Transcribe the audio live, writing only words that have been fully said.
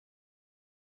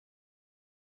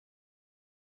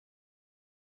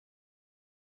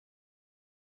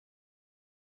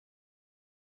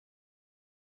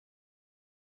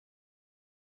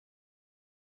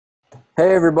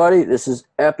Hey everybody, this is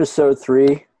episode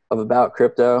 3 of About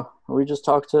Crypto. We just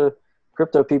talk to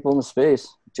crypto people in the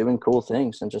space doing cool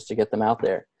things and just to get them out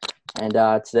there. And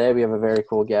today we have a very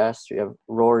cool guest. We have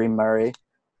Rory Murray,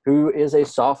 who is a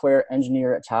software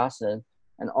engineer at Tassin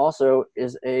and also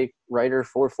is a writer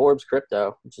for Forbes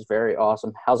Crypto, which is very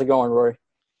awesome. How's it going, Rory?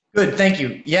 Good, thank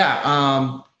you.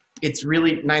 Yeah, it's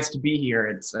really nice to be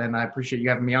here. And I appreciate you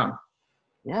having me on.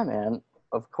 Yeah, man,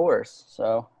 of course.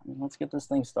 So let's get this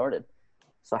thing started.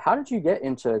 So how did you get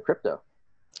into crypto?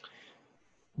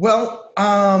 Well,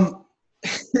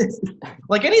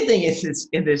 like anything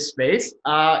in this space,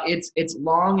 it's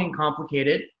long and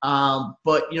complicated.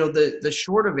 But the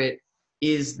short of it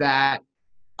is that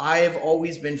I have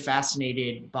always been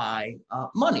fascinated by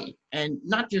money, and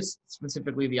not just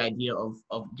specifically the idea of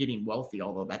getting wealthy,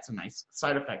 although that's a nice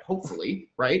side effect, hopefully,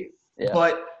 right? Yeah.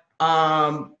 But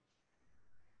um,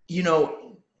 you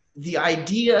know, the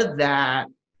idea that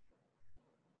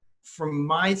from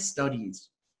my studies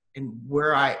and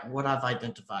what I've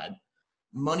identified,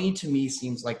 money to me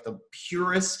seems like the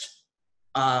purest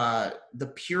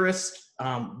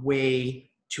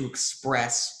way to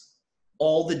express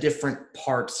all the different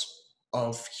parts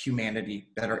of humanity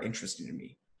that are interesting to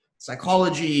me: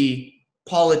 psychology,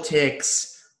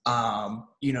 politics,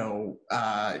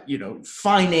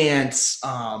 finance,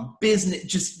 business,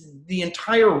 just the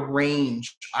entire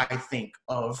range. I think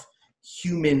of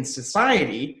human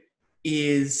society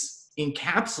is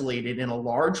encapsulated in a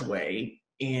large way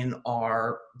in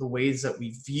the ways that we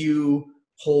view,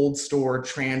 hold, store,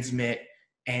 transmit,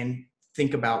 and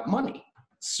think about money.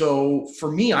 So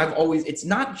for me, it's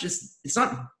not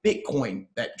Bitcoin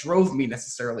that drove me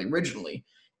necessarily originally.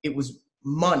 It was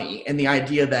money and the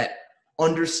idea that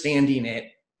understanding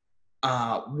it,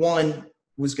 one,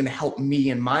 was going to help me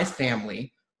and my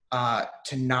family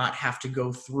to not have to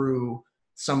go through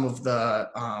some of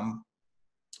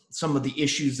the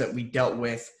issues that we dealt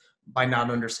with by not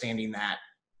understanding that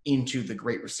into the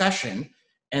Great Recession.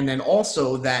 And then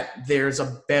also that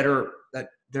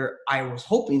I was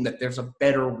hoping that there's a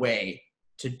better way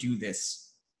to do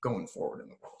this going forward in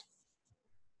the world.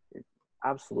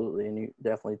 Absolutely, and you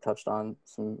definitely touched on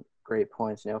some great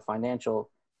points. Financial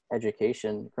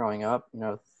education growing up,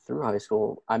 through high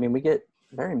school. I mean, we get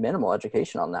very minimal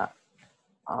education on that.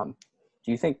 Do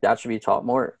you think that should be taught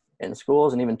more in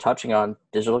schools and even touching on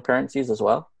digital currencies as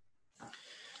well?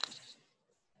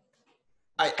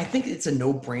 I think it's a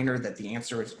no-brainer that the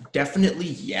answer is definitely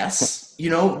yes.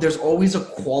 There's always a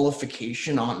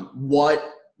qualification on what,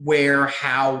 where,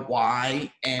 how,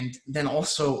 why, and then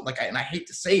also, and I hate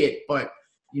to say it, but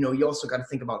you also got to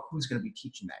think about who's going to be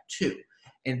teaching that too.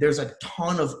 And there's a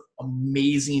ton of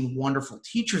amazing, wonderful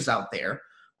teachers out there,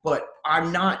 but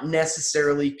I'm not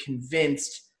necessarily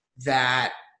convinced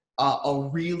that a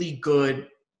really good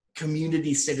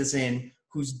community citizen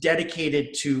who's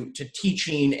dedicated to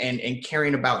teaching and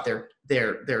caring about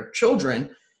their children,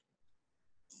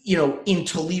 in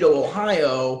Toledo,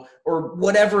 Ohio, or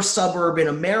whatever suburb in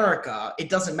America, it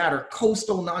doesn't matter,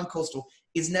 coastal, non-coastal,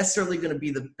 is necessarily going to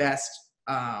be the best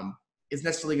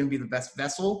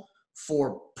vessel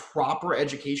for proper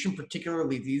education,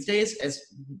 particularly these days, as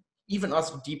even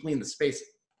us deeply in the space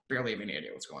barely have any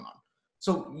idea what's going on.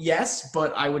 So yes,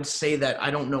 but I would say that I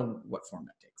don't know what form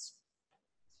that takes.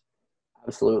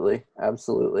 Absolutely,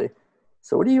 absolutely.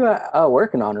 So, what are you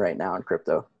working on right now in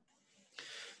crypto?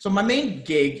 So my main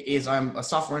gig is I'm a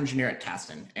software engineer at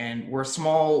Taston, and we're a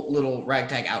small little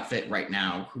ragtag outfit right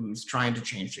now who's trying to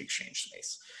change the exchange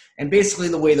space. And basically,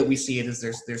 the way that we see it is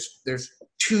there's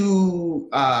two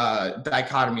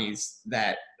dichotomies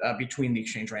that between the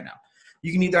exchange right now.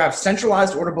 You can either have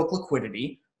centralized order book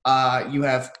liquidity. You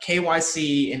have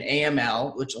KYC and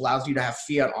AML, which allows you to have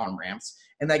fiat on ramps,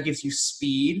 and that gives you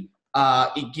speed.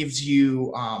 It gives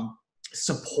you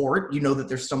support. That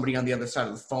there's somebody on the other side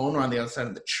of the phone or on the other side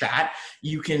of the chat.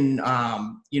 You can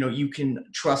you can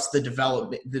trust the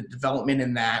development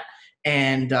in that,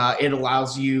 and it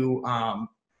allows you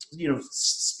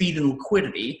speed and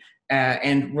liquidity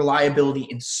and reliability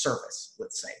in service,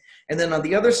 let's say. And then on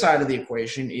the other side of the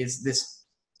equation is this,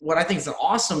 what I think is an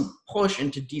awesome push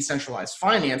into decentralized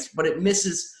finance, but it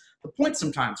misses the point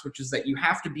sometimes, which is that you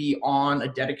have to be on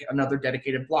another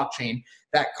dedicated blockchain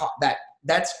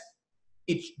that's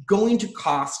it's going to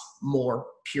cost more,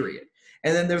 period.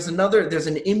 And then there's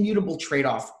an immutable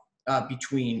trade-off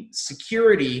between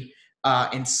security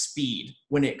and speed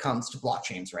when it comes to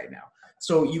blockchains right now.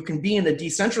 So you can be in a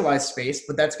decentralized space,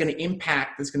 but that's going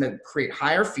to create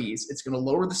higher fees. It's going to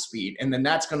lower the speed, and then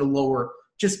that's going to lower,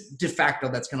 just de facto,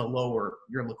 that's going to lower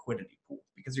your liquidity pool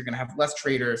because you're going to have less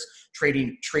traders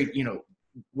trading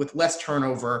with less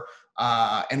turnover,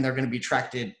 and they're going to be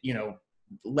attracted,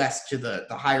 less to the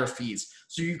higher fees.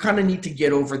 So you kind of need to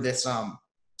get over this hump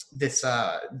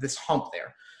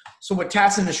there. So what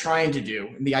Tassin is trying to do,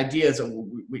 and the idea is that what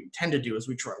we tend to do is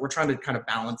we're trying to kind of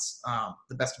balance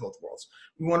the best of both worlds.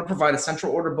 We want to provide a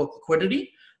central order book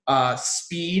liquidity,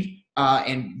 speed,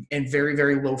 and very,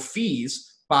 very low fees.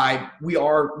 We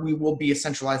will be a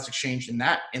centralized exchange in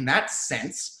that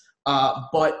sense,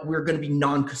 but we're going to be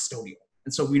non-custodial.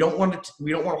 And so we don't want to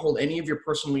hold any of your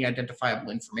personally identifiable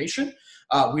information.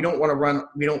 We don't want to run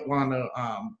our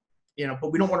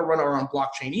own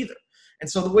blockchain either. And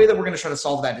so the way that we're going to try to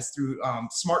solve that is through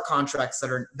smart contracts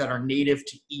that are native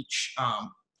to each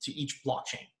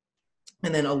blockchain,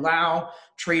 and then allow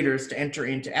traders to enter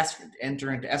into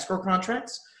escrow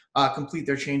contracts, complete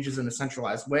their changes in a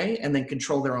centralized way, and then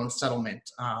control their own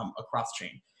settlement across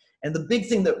chain. And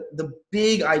the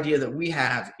big idea that we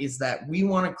have is that we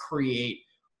want to create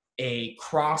a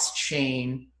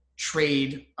cross-chain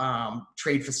trade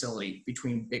facility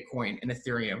between Bitcoin and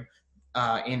Ethereum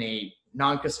in a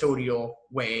non-custodial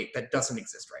way that doesn't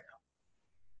exist right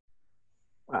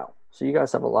now. Wow. So you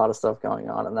guys have a lot of stuff going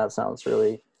on, and that sounds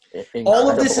really incredible. All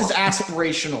of this is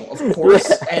aspirational, of course,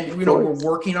 and we're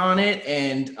working on it,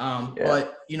 and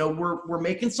but we're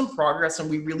making some progress, and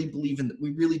we really do believe in the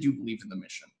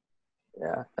mission.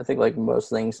 Yeah, I think like most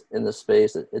things in this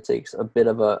space, it takes a bit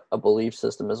of a belief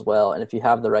system as well, and if you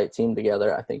have the right team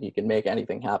together, I think you can make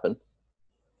anything happen.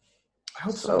 I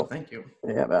hope so. Thank you.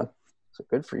 Yeah, man. So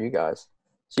good for you guys.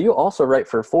 So you also write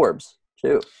for Forbes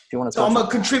too. If you want to. So I'm a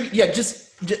contributor. Yeah,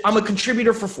 I'm a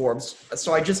contributor for Forbes.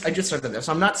 So I just started there.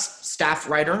 So I'm not staff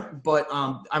writer, but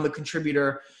I'm a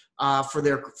contributor for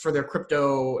their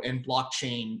crypto and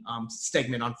blockchain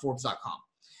segment on Forbes.com.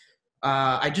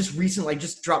 I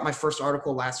just dropped my first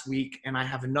article last week, and I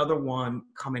have another one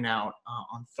coming out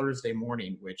on Thursday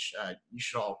morning, which you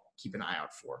should all keep an eye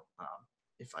out for.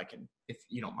 If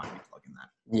you don't mind me plugging that.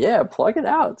 Yeah, plug it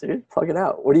out, dude. Plug it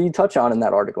out. What do you touch on in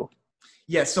that article?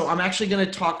 Yeah, so I'm actually going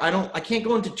to talk. I can't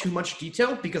go into too much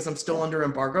detail because I'm still under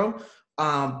embargo.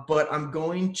 But I'm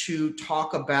going to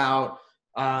talk about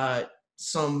a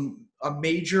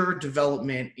major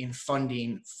development in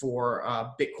funding for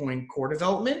Bitcoin core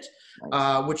development,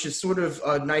 which is sort of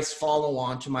a nice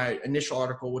follow-on to my initial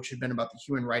article, which had been about the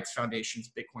Human Rights Foundation's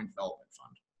Bitcoin Development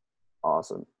Fund.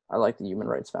 Awesome. I like the Human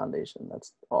Rights Foundation.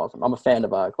 That's awesome. I'm a fan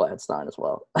of Gladstein as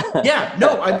well. Yeah,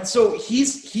 no. So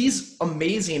he's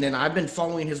amazing, and I've been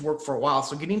following his work for a while.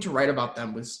 So getting to write about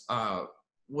them was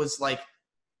like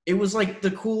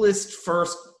the coolest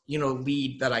first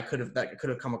lead that could have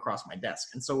come across my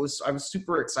desk. And so I was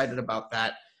super excited about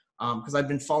that because I've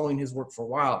been following his work for a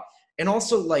while, and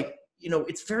also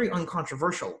it's very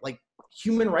uncontroversial. Like,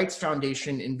 Human Rights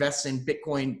Foundation invests in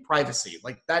Bitcoin privacy.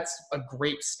 Like, that's a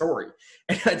great story.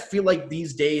 And I feel like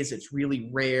these days it's really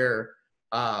rare.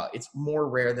 It's more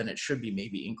rare than it should be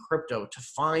maybe in crypto to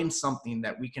find something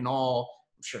that we can all,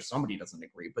 I'm sure somebody doesn't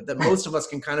agree, but that most of us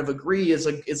can kind of agree is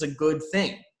a good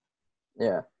thing.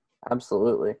 Yeah,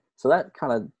 absolutely. So that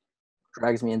kind of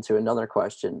drags me into another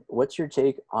question. What's your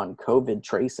take on COVID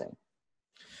tracing?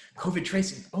 COVID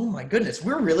tracing. Oh my goodness.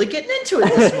 We're really getting into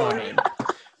it this morning.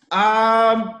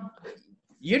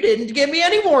 You didn't give me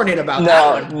any warning about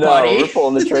that one, buddy. No, we're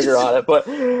pulling the trigger on it, but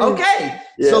okay.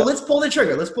 Yeah. So let's pull the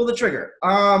trigger.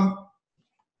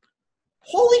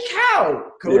 Holy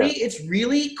cow, Cody, yeah. It's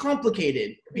really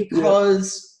complicated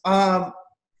because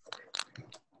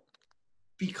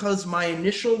my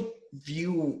initial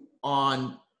view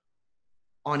on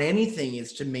anything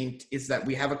is that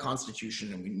we have a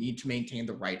constitution and we need to maintain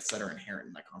the rights that are inherent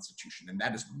in that constitution. And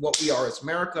that is what we are as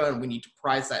America, and we need to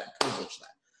prize that and privilege that.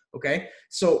 Okay.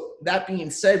 So that being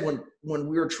said, when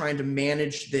we were trying to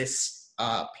manage this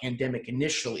pandemic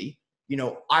initially,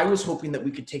 I was hoping that we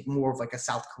could take more of like a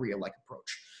South Korea-like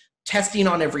approach. Testing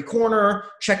on every corner,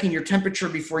 checking your temperature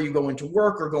before you go into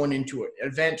work or going into an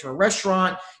event or a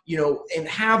restaurant, and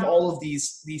have all of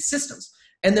these systems.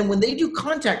 And then when they do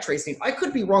contact tracing, I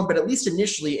could be wrong, but at least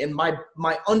initially, and my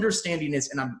understanding is,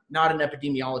 and I'm not an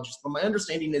epidemiologist, but my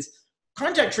understanding is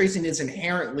contact tracing is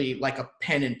inherently like a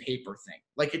pen and paper thing.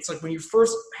 Like, it's like when you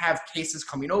first have cases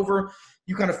coming over,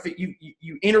 you kind of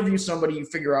you interview somebody, you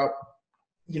figure out,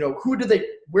 where did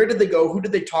they go, who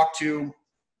did they talk to,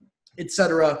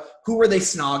 etc. Who were they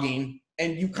snogging,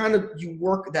 and you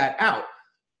work that out.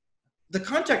 The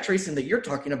contact tracing that you're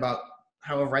talking about,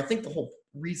 however, I think the whole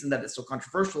reason that it's so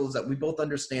controversial is that we both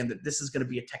understand that this is going to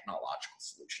be a technological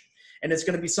solution, and it's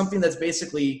going to be something that's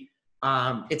basically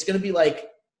it's going to be like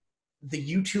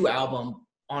the U2 album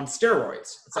on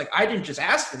steroids. It's like, I didn't just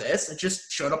ask for this, it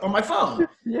just showed up on my phone.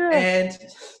 Yeah. And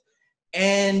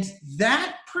And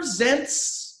that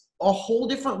presents a whole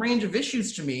different range of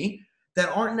issues to me that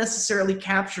aren't necessarily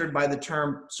captured by the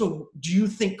term. So do you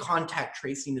think contact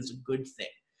tracing is a good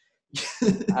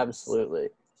thing? Absolutely.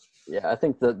 Yeah, I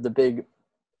think the big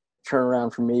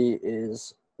turnaround for me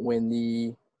is when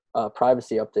the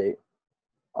privacy update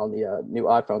on the new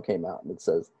iPhone came out, and it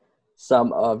says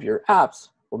some of your apps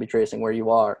will be tracing where you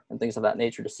are and things of that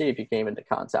nature to see if you came into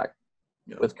contact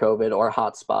with COVID or a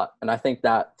hotspot. And I think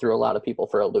that threw a lot of people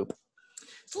for a loop.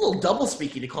 It's a little double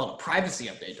speaky to call it a privacy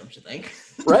update, don't you think?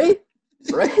 Right?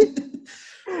 Right?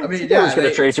 I mean, yeah, it's going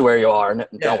to trace you where you are, and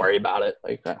don't worry about it.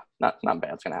 Like, not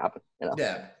bad's going to happen. You know?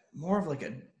 Yeah, more of like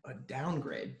a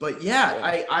downgrade. But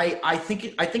yeah, I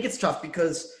think it's tough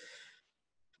because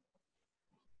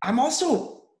I'm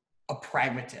also a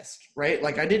pragmatist, right?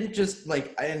 Like I didn't just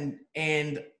like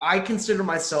and I consider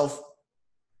myself.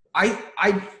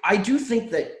 I do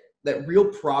think that real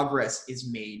progress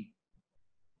is made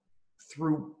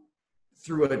through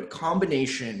a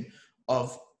combination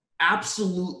of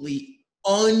absolutely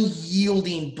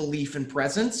unyielding belief and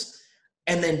presence,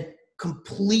 and then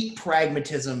complete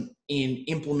pragmatism in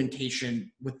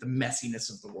implementation with the messiness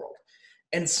of the world.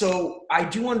 And so I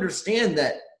do understand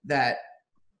that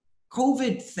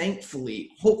COVID,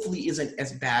 thankfully, hopefully isn't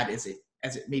as bad as it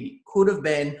maybe could have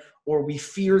been, or we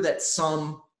fear that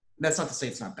some. That's not to say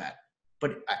it's not bad,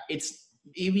 but it's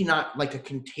maybe not like a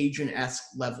contagion-esque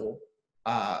level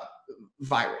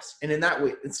virus. And in that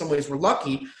way, in some ways, we're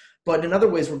lucky, but in other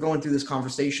ways, we're going through this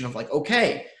conversation of like,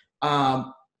 okay,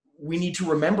 we need to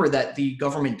remember that the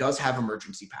government does have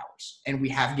emergency powers, and we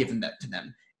have given that to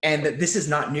them, and that this is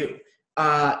not new.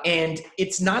 And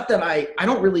it's not that I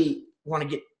don't really want to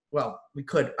get. Well, we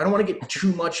could. I don't want to get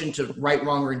too much into right,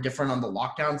 wrong, or indifferent on the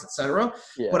lockdowns, et cetera.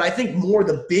 Yeah. But I think more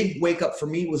the big wake up for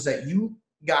me was that you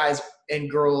guys and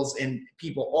girls and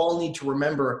people all need to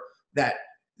remember that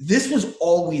this was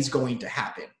always going to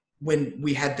happen when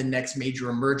we had the next major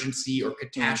emergency or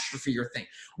catastrophe or thing.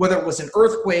 Whether it was an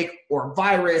earthquake or a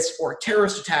virus or a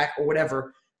terrorist attack or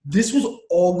whatever, this was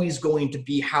always going to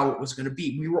be how it was going to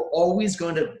be. We were always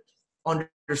going to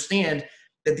understand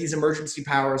that these emergency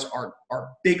powers are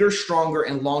bigger, stronger,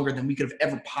 and longer than we could have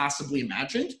ever possibly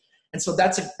imagined. And so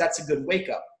that's a good wake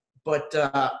up. But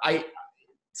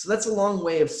so that's a long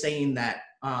way of saying that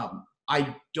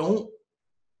I don't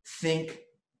think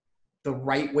the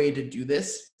right way to do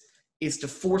this is to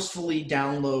forcefully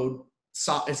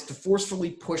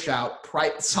push out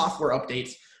software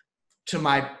updates to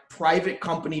my private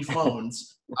company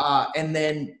phones. And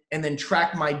then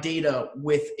track my data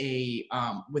with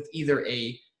either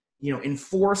a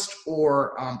enforced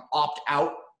or opt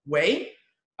out way.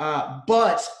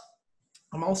 But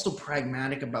I'm also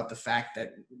pragmatic about the fact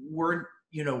that we're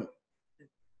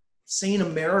saying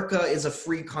America is a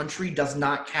free country does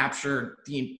not capture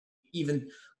the even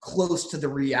close to the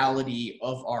reality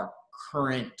of our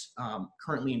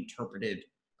currently interpreted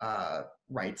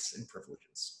rights and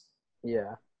privileges.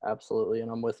 Yeah, absolutely,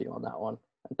 and I'm with you on that one.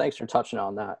 And thanks for touching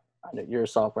on that. I know you're a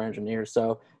software engineer,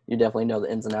 so you definitely know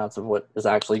the ins and outs of what is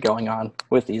actually going on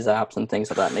with these apps and things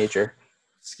of that nature.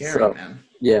 Scary, man.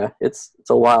 Yeah, it's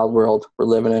a wild world we're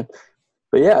living in.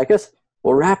 But yeah, I guess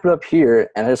we'll wrap it up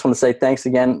here. And I just want to say thanks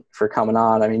again for coming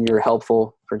on. I mean, you were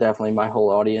helpful for definitely my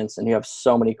whole audience, and you have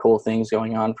so many cool things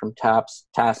going on from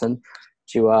TASN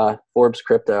to Forbes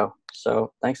Crypto.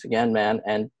 So thanks again, man.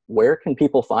 And where can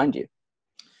people find you?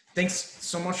 Thanks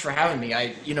so much for having me.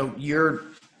 You're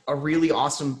a really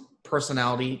awesome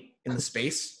personality in the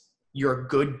space. You're a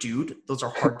good dude. Those are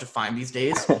hard to find these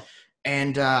days.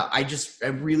 And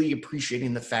I'm really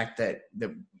appreciating the fact that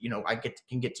I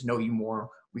can get to know you more.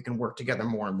 We can work together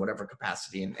more in whatever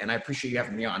capacity. And I appreciate you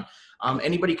having me on.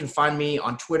 Anybody can find me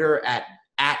on Twitter at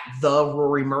the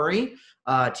Rory Murray,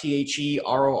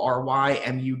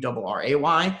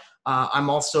 TheRoryMurray. I'm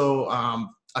also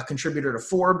a contributor to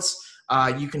Forbes.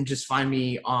 You can just find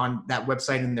me on that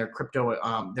website in their crypto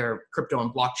and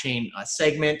blockchain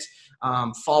segment.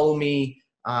 Follow me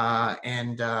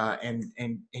and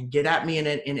get at me in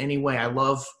any way. I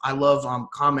love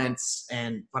comments,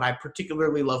 but I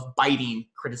particularly love biting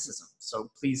criticism. So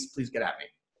please get at me.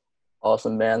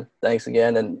 Awesome, man. Thanks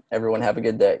again, and everyone have a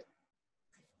good day.